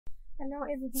Hello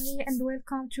everybody and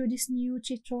welcome to this new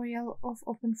tutorial of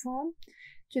OpenFOAM.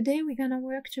 Today we're gonna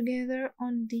work together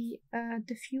on the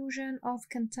diffusion of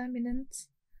contaminants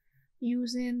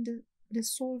using the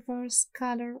solver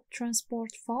Scalar transport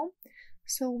form.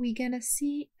 So we're gonna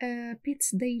see a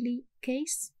PITS daily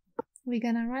case. We're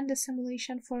gonna run the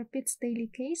simulation for a PITS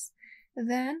daily case.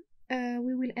 Then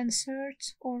we will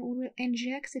insert or we will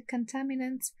inject the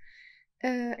contaminant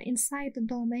inside the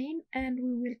domain, and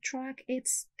we will track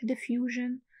its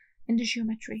diffusion in the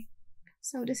geometry.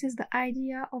 So this is the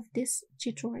idea of this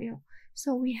tutorial.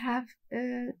 So we have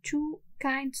two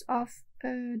kinds of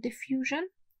diffusion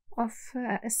of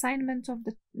assignment of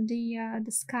the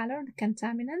scalar, the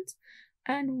contaminant,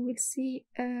 and we will see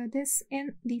this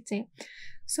in detail.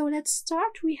 So let's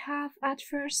start. We have at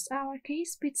first our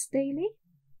case PITS daily.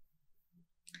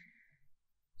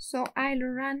 So I'll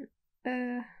run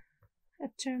a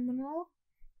terminal.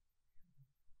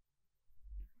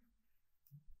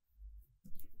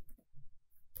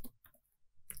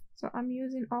 So I'm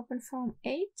using OpenFOAM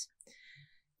 8.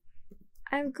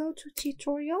 I'll go to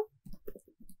tutorial,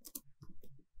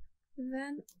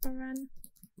 then run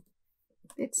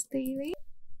PITS daily,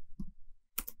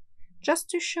 just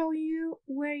to show you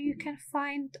where you can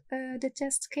find the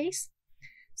test case.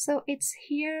 So it's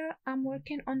here. I'm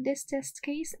working on this test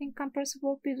case,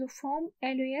 incompressible piezofoam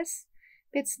LUS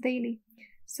PITS daily.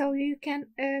 So you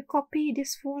can copy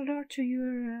this folder to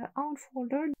your own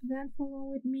folder, then follow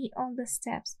with me all the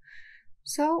steps.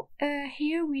 So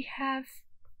here we have,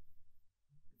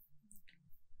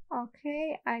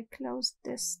 okay, I close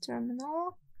this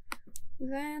terminal,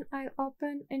 then I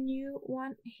open a new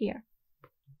one here.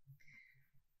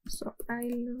 So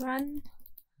I'll run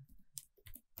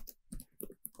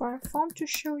perform to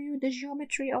show you the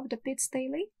geometry of the PITS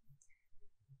daily.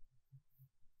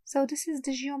 So this is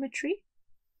the geometry.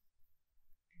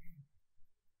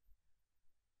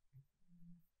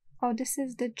 Oh, this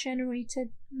is the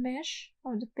generated mesh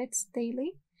of the PITS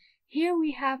daily. Here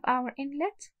we have our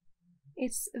inlet.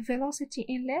 It's velocity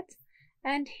inlet,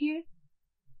 and here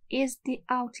is the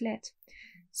outlet.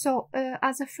 So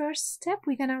as a first step,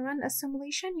 we're gonna run a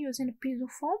simulation using a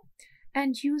piezofoam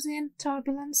and using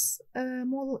turbulence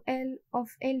model L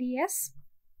of LES.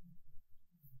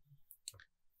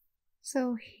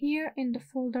 So here in the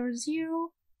folder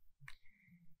 0,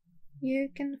 you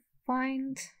can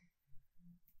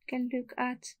look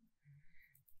at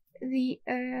the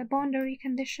boundary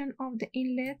condition of the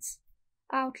inlets,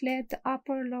 outlet, the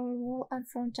upper, lower wall, and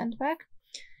front and back.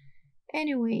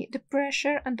 Anyway, the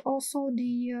pressure and also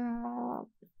the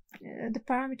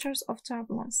parameters of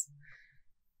turbulence.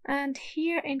 And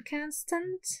here in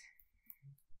constant,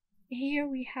 here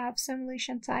we have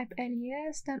simulation type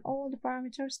LES, then all the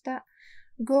parameters that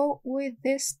go with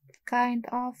this kind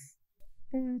of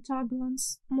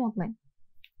turbulence modeling.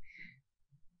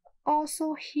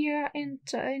 Also here in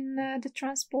the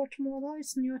transport model,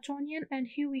 it's Newtonian, and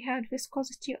here we have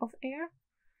viscosity of air,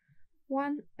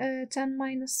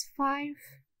 10⁻⁵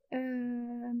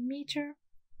 meter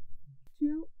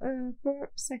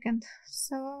per second.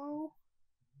 So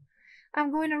I'm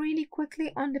going really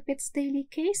quickly on the PITS daily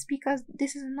case because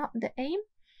this is not the aim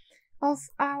of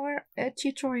our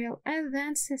tutorial. And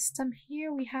then system, here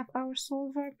we have our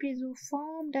solver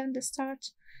piezofoam, then the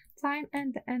start time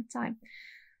and the end time.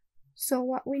 So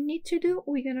what we need to do,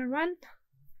 we're gonna run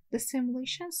the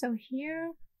simulation. So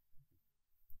here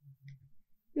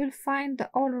you'll find the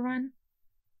all run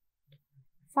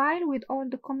file with all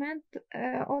the commands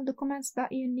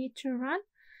that you need to run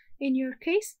in your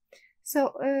case.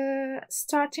 So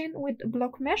starting with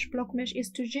block mesh. Block mesh is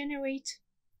to generate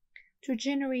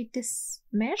this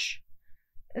mesh.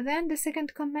 Then the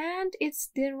second command is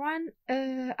the run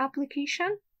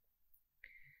application.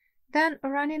 Then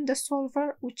running the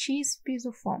solver, which is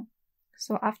piezofoam.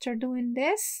 So after doing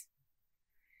this,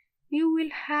 you will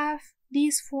have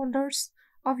these folders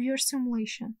of your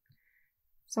simulation.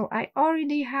 So I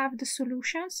already have the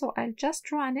solution, so I'll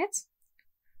just run it.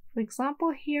 For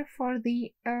example, here for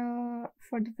the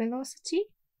velocity,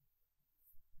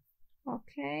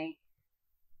 okay,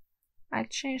 I'll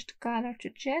change the color to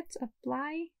jet,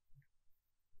 apply,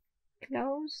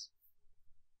 close.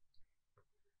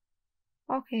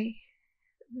 Okay,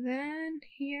 then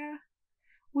here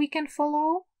we can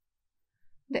follow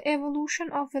the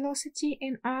evolution of velocity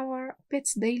in our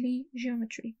PITS daily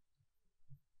geometry.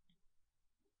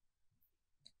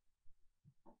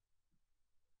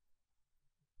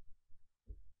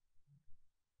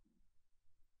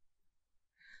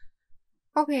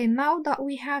 Okay, now that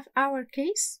we have our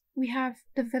case, we have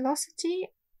the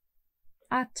velocity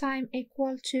at time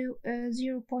equal to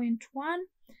 0.1,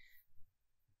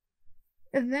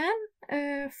 Then,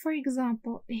 for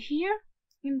example, here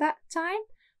in that time,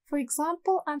 for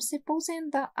example, I'm supposing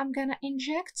that I'm gonna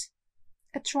inject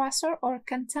a tracer or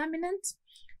contaminant.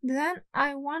 Then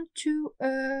I want to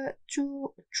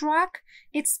track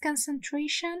its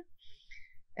concentration,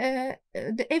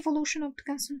 the evolution of the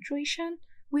concentration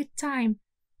with time.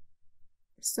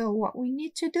 So what we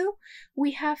need to do,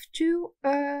 we have two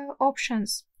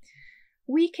options.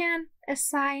 We can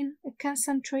assign a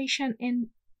concentration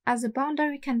as a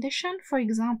boundary condition, for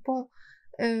example,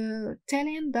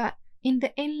 telling that in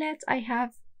the inlet I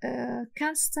have a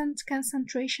constant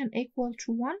concentration equal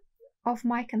to 1 of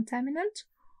my contaminant,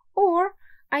 or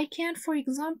I can, for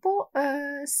example,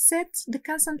 set the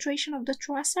concentration of the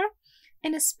tracer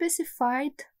in a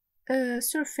specified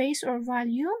surface or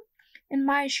volume in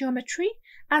my geometry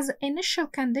as an initial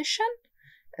condition.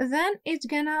 Then it's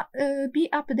gonna be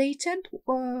updated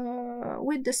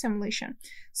with the simulation.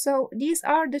 So these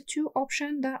are the two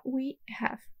options that we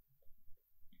have.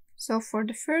 So for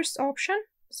the first option,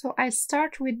 so I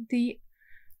start with the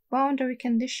boundary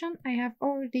condition. I have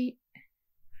already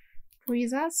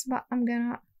results, but I'm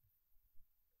gonna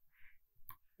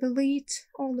delete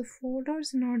all the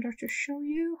folders in order to show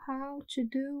you how to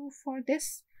do for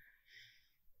this.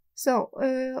 So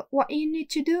what you need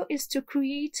to do is to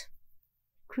create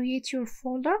your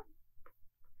folder.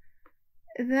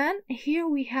 Then here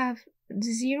we have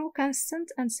the zero,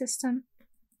 constant, and system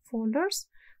folders.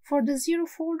 For the zero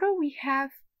folder we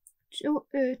have two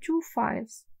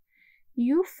files.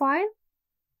 U file.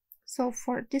 So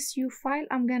for this U file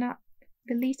I'm gonna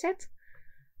delete it.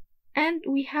 And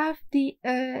we have the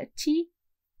T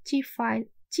file.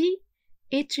 T,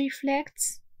 it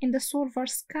reflects in the solver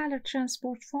scalar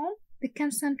transport form the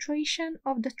concentration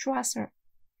of the tracer.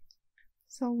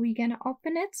 So we're gonna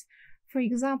open it. For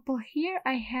example, here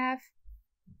I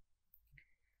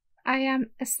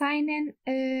am assigning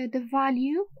the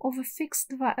value of a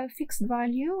fixed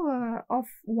value of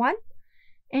 1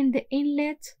 in the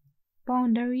inlet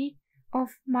boundary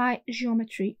of my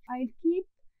geometry. I'll keep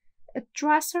a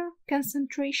tracer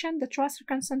concentration, the tracer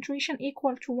concentration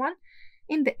equal to 1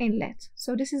 in the inlet.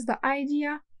 So this is the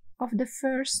idea of the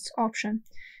first option.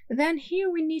 Then here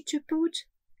we need to put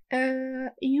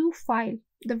U file,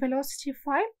 the velocity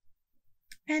file,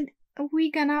 and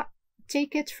we're gonna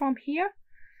take it from here,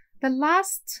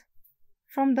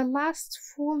 from the last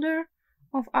folder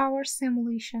of our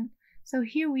simulation. So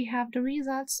here we have the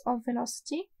results of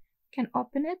velocity. You can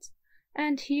open it,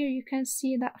 and here you can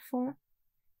see that for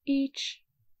each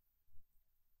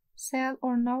cell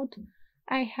or node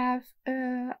I have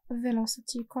a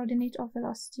velocity, coordinate of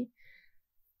velocity.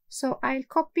 So I'll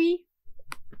copy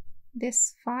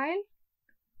this file,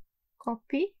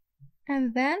 copy,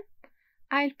 and then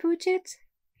I'll put it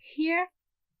here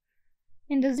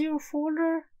in the zero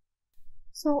folder.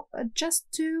 So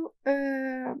just to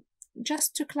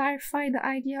clarify the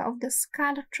idea of the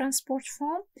scalar transport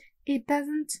form, it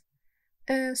doesn't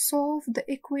solve the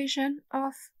equation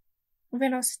of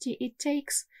velocity. It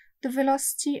takes the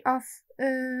velocity of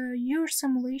your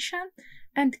simulation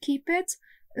and keep it,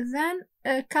 then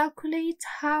calculate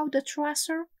how the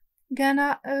tracer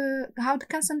gonna how the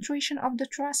concentration of the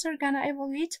tracer gonna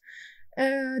evaluate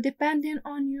depending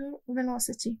on your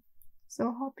velocity.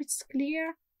 So hope it's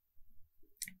clear.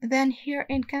 Then here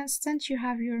in constant you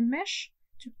have your mesh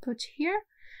to put here.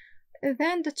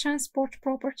 Then the transport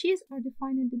properties are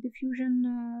defining the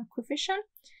diffusion coefficient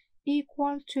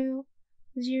equal to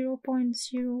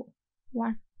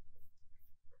 0.01.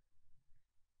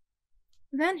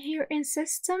 Then here in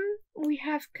system we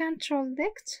have control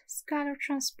dict, scalar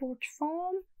transport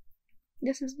form.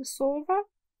 This is the solver,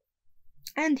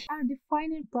 and here are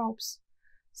defining probes.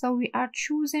 So we are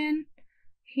choosing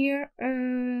here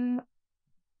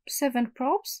 7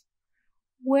 probes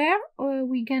where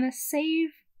we're gonna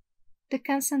save the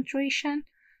concentration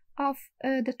of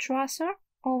the tracer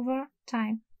over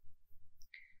time.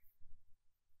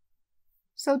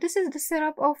 So this is the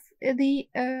setup of the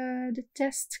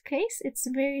test case. It's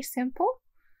very simple.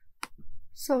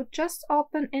 So just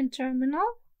open in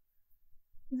terminal.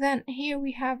 Then here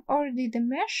we have already the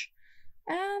mesh,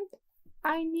 and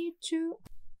I need to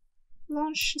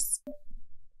launch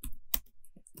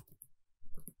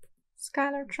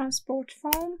scalar transport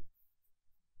form.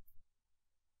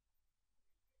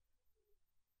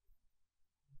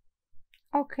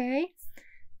 Okay,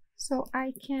 so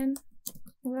I can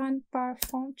run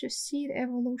perform to see the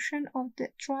evolution of the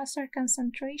tracer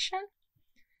concentration.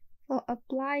 So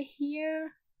apply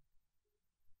here,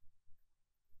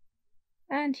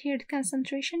 and here the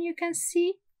concentration. You can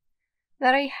see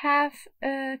that I have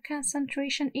a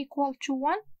concentration equal to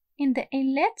 1 in the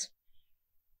inlet,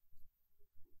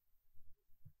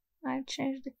 I'll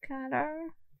change the color.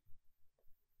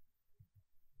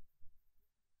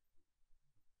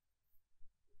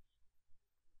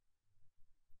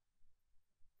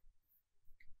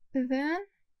 Then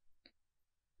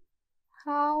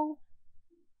how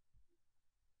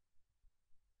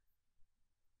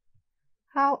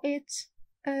it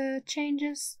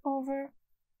changes over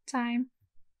time.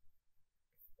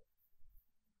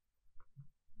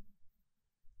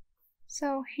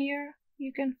 So here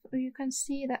you can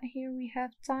see that here we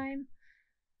have time,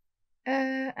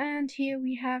 and here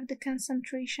we have the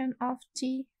concentration of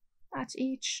T at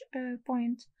each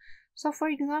point. So for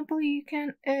example, you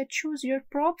can choose your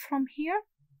probe from here.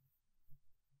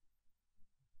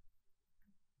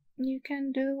 You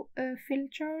can do a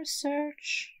filter,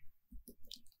 search,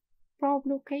 probe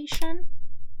location.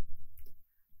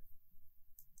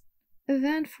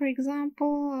 Then for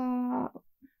example,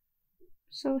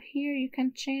 so here you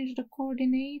can change the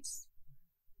coordinates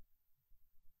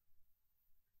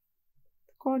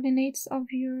of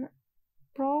your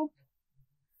probe,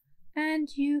 and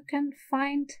you can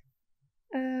find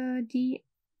the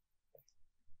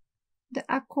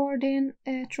according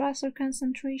tracer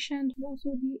concentration,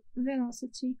 also the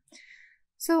velocity.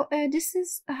 So this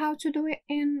is how to do it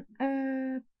in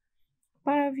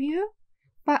ParaView,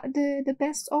 but the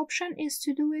best option is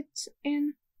to do it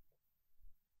in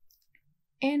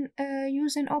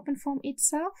using OpenFOAM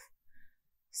itself.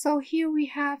 So here we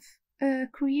have a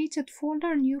created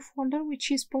folder, new folder, which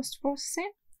is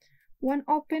post-processing. When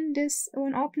opening this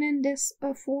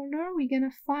folder, we're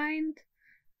gonna find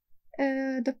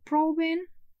the probing.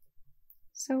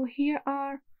 So here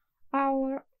are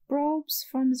our probes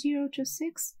from 0 to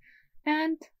 6,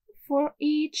 and for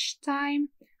each time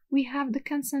we have the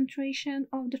concentration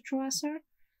of the tracer.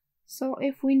 So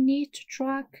if we need to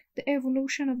track the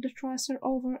evolution of the tracer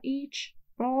over each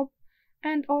probe,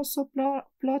 and also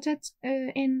plot it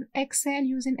in Excel,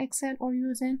 using Excel or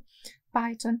using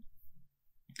Python.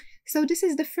 So this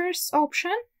is the first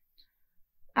option.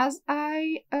 As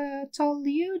I told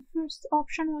you, the first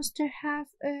option was to have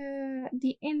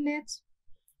the inlet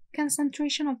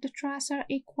concentration of the tracer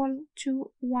equal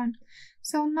to 1.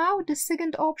 So now the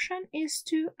second option is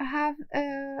to have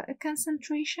a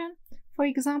concentration, for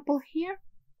example here.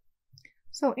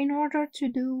 So in order to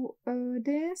do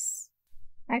this,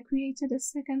 I created a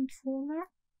second folder.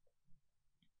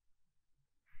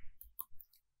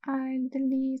 I'll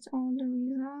delete all the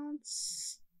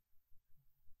results.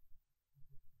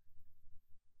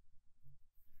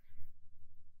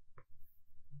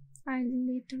 I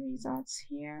delete the results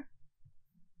here.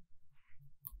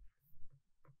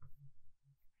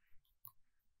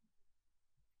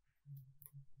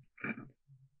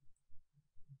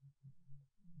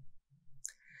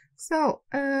 So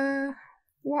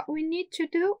what we need to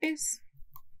do is,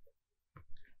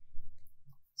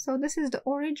 so this is the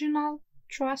original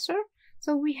tracer.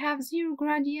 So we have zero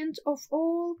gradient of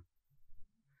all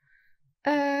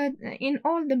in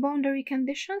all the boundary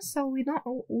conditions. So we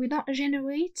don't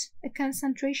generate a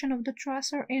concentration of the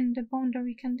tracer in the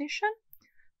boundary condition,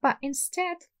 but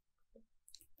instead,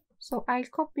 so I'll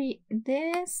copy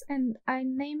this and I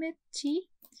name it T.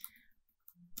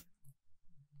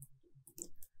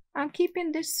 I'm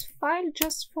keeping this file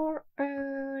just for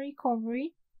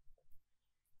recovery,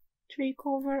 to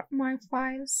recover my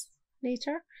files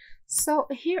later. So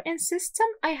here in system,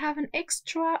 I have an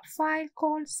extra file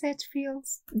called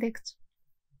setFields.dict.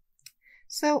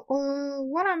 So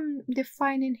what I'm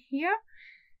defining here,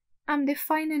 I'm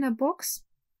defining a box,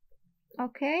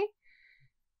 okay?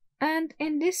 And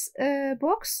in this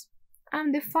box,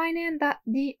 I'm defining that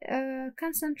the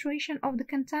concentration of the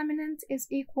contaminant is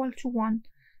equal to 1,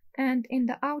 and in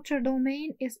the outer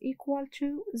domain is equal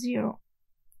to 0.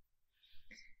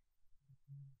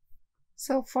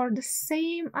 So for the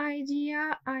same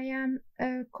idea, I am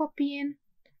copying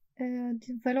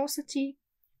the velocity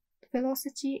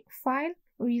file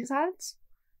results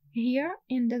here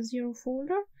in the 0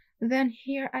 folder. Then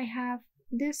here I have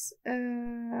this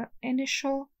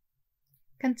initial,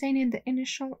 containing the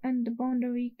initial and the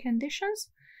boundary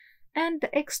conditions, and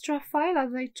the extra file,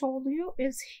 as I told you,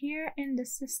 is here in the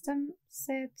system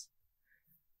set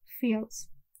fields.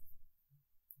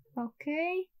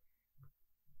 Okay,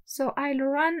 so I'll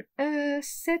run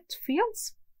set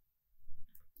fields,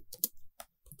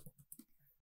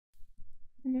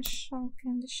 initial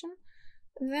condition.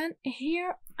 Then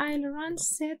here I'll run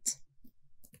set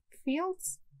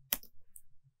fields.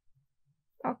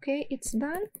 Okay, it's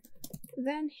done.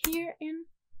 Then here in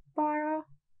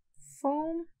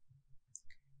ParaFOAM,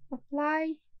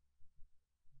 apply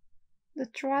the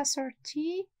tracer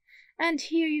T, And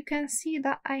here you can see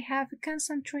that I have a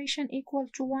concentration equal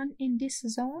to 1 in this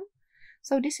zone.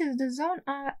 So this is the zone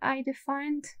I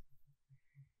defined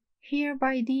here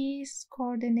by these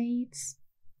coordinates.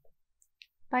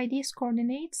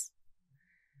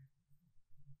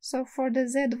 So for the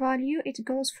z value, it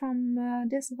goes from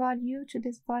this value to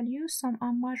this value. So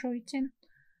I'm measuring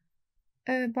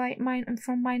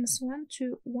from -1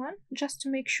 to 1, just to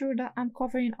make sure that I'm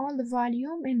covering all the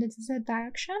volume in the z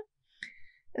direction.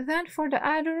 Then for the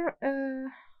other,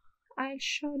 I'll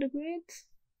show the grid.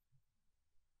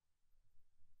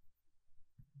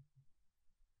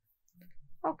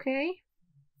 Okay,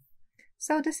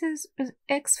 so this is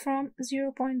x from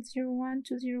 0.01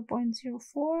 to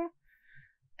 0.04,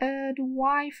 the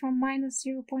y from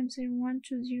 -0.01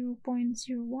 to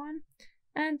 0.01,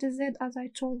 and the z, as I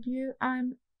told you,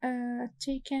 I'm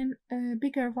taking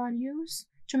bigger values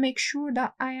to make sure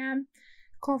that I am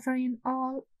covering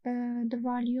all the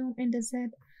volume in the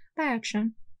z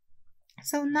direction.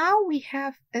 So now we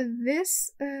have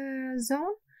this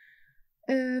zone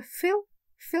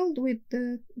filled with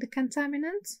the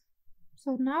contaminant.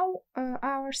 So now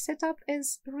our setup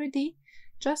is ready,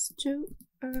 just to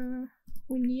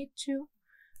we need to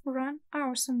run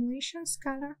our simulation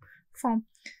Scalar form.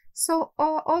 So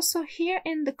also here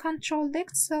in the control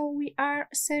dict, so we are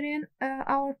setting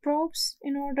our probes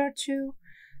in order to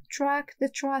track the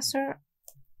tracer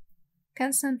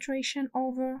concentration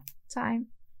over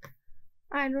time.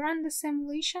 I'll run the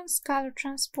simulation Scalar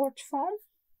transport form.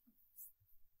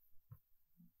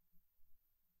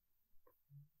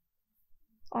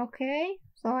 Okay,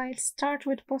 so I'll start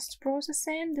with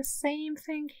post-processing, the same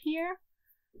thing here.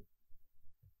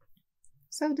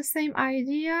 So the same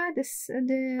idea, the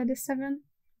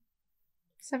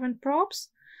seven probes,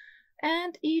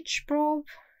 and each probe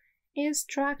is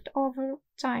tracked over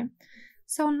time.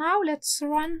 So now let's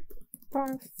run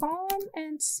perform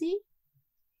and see.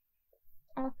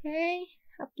 Okay,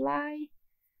 apply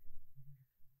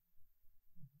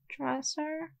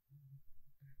tracer,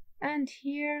 and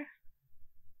here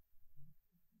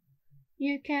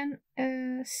you can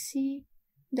see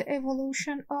the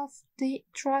evolution of the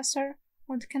tracer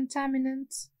or the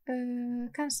contaminant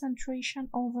concentration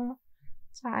over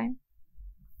time.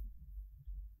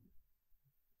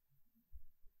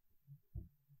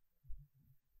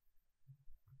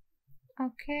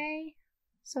 Okay,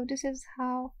 so this is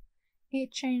how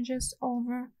it changes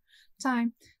over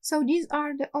time. So these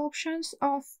are the options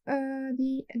of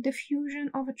the diffusion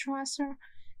of a tracer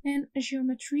in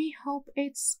geometry. Hope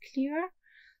it's clear.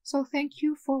 So thank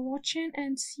you for watching,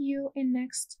 and see you in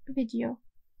next video.